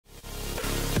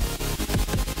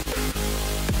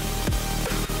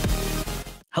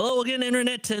Hello again,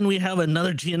 Internet, and we have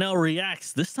another GNL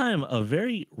Reacts. This time, a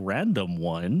very random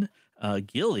one.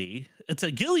 Gilly, it's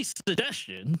a Gilly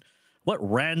suggestion. What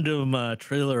random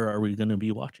trailer are we going to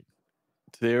be watching?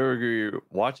 Today we're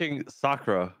watching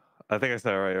Sakra. I think I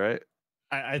said it right?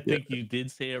 I think you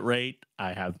did say it right.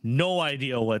 I have no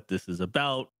idea what this is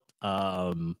about.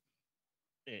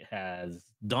 It has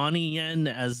Donnie Yen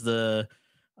as the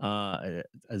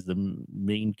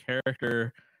main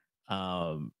character.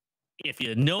 If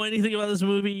you know anything about this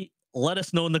movie, let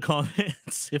us know in the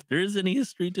comments if there is any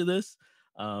history to this.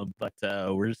 But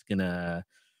we're just gonna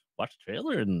watch the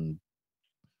trailer and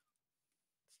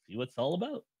see what it's all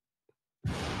about.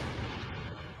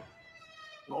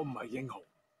 我唔係英雄，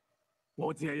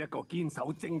我只係一個堅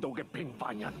守正道嘅平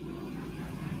凡人。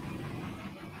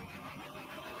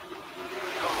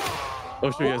Oh,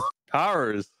 she has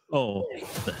powers. Oh,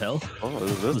 what the hell? Oh,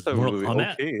 this This type of Mortal movie.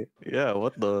 Kombat. Okay. Yeah,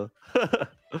 what the?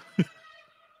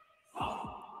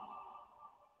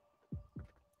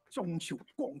 中朝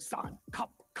江山岌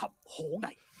岌可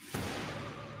危。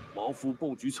馬副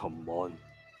幫主尋晚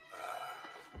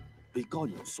被家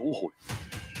人所害，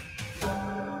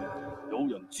有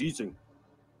人指證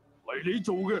係你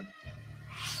做嘅，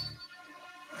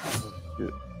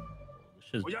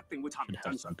 Should 我一定會查明 have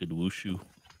真 some 相。 good wushu.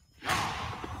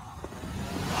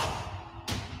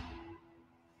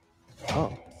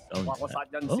 Oh. Selling 話我 that. 殺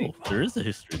恩 Oh, 師， there is a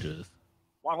history to this.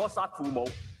 話我殺父母，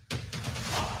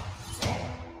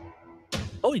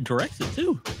 Oh, he directs it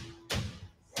too.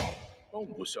 江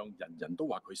湖上人人都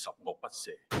話佢十惡不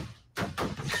赦，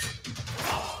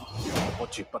我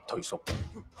絕不退縮。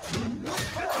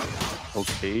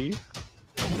 Okay.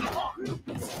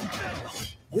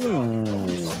 Ooh.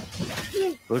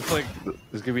 Looks like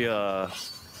there's gonna be a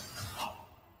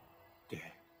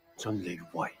盡力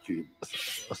為願，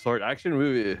 sword action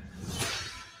movie.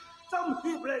 心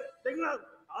協力頂能，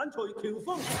眼隨喬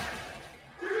峰。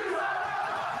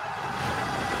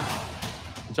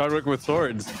 John Wick with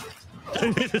swords.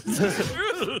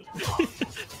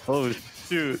 Oh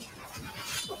shoot.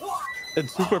 And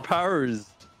superpowers.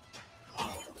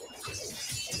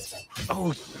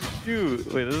 Oh shoot.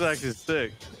 Wait, this is actually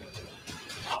sick.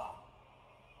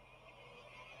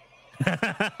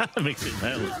 Makes it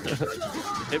mad.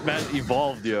 Hitman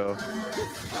evolved, yo.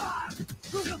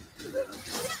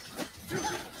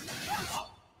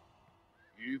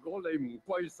 如果你唔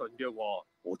歸順嘅話，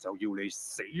我就要你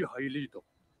死喺呢度。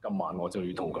今晚我就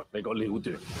要同佢你個了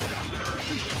斷。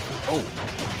 Oh.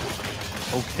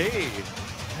 Okay.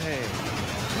 Hey.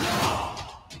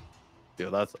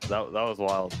 Yo, that was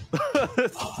wild.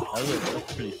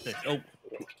 That's pretty sick.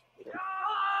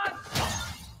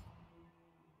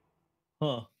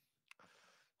 Oh.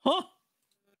 Huh.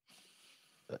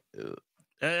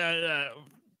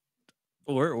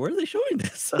 Where are they showing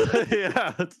this?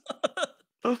 Yeah.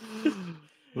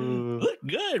 Look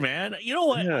good, man. You know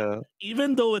what? Yeah.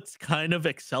 Even though it's kind of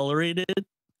accelerated,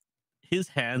 his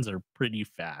hands are pretty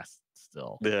fast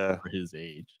still Yeah. for his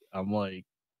age. I'm like,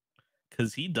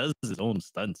 because he does his own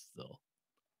stunts still.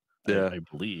 Yeah. I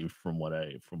believe from what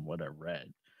I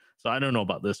read. So I don't know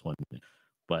about this one,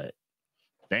 but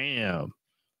damn,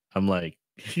 I'm like,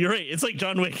 you're right. It's like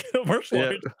John Wick, martial Yeah.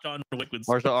 arts. John Wick with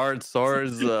Martial arts,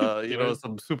 swords, you know,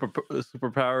 some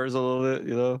superpowers a little bit,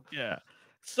 you know. Yeah.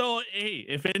 So hey,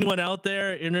 if anyone out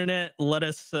there, internet, let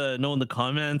us know in the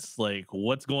comments, like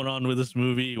what's going on with this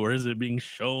movie. Where is it being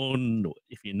shown?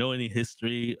 If you know any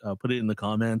history, put it in the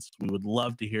comments. We would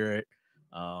love to hear it.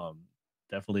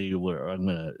 Definitely,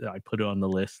 I put it on the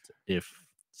list if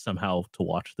somehow to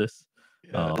watch this.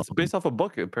 Yeah, it's based off a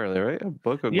book apparently, right? A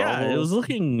book, a Yeah, novel. it was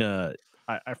looking.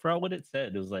 I forgot what it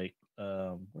said. It was like,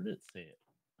 where did it say it?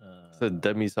 It said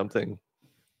Demi something.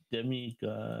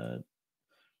 Demigod.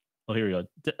 Oh, here we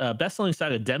go. Best-selling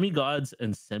saga: Demigods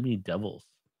and Semi-Devils.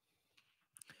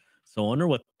 So I wonder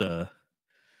what the.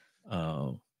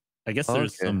 I guess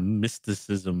there's some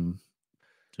mysticism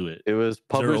to it. It was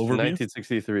published in overview?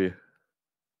 1963.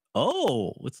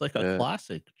 Oh, it's like a Yeah.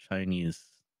 classic Chinese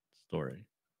story.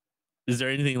 Is there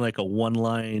anything like a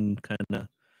one-line kind of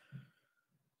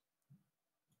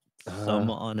sum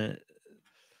on it?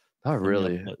 Not Sum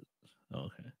really. up what- oh,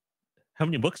 okay. How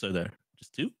many books are there?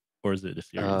 Just two, or is it a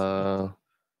series?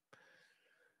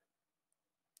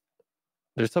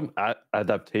 There's some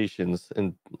adaptations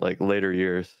in like later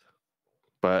years,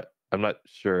 but I'm not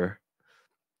sure.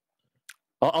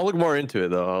 I'll look more into it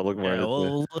though. I'll look more Yeah, into it.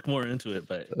 we'll look more into it,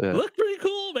 but Yeah. look pretty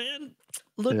cool, man.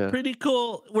 Look Yeah. pretty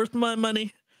cool. Worth my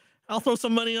money. I'll throw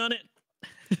some money on it.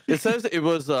 It says it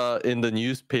was in the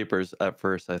newspapers at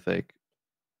first, I think.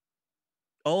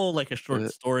 Oh, like a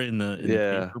short story in the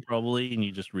yeah. paper, probably, and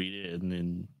you just read it, and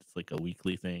then it's like a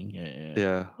weekly thing. Yeah.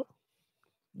 Yeah.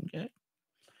 Okay.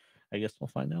 I guess we'll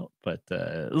find out. But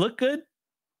look good,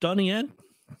 Donnie Yen.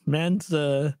 Man's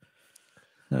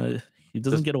he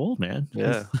doesn't get old, man.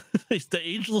 Yeah. He's the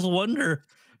ageless wonder.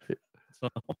 So,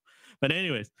 but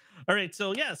anyways, all right.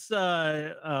 So yes,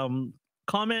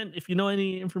 comment if you know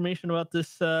any information about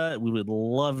this. We would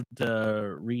love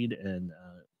to read and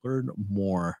learn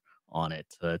more on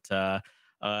it. But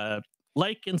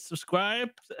like and subscribe,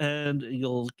 and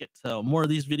you'll get more of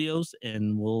these videos.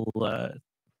 And we'll,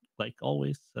 like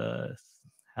always,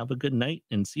 have a good night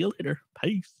and see you later.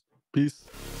 Peace. Peace.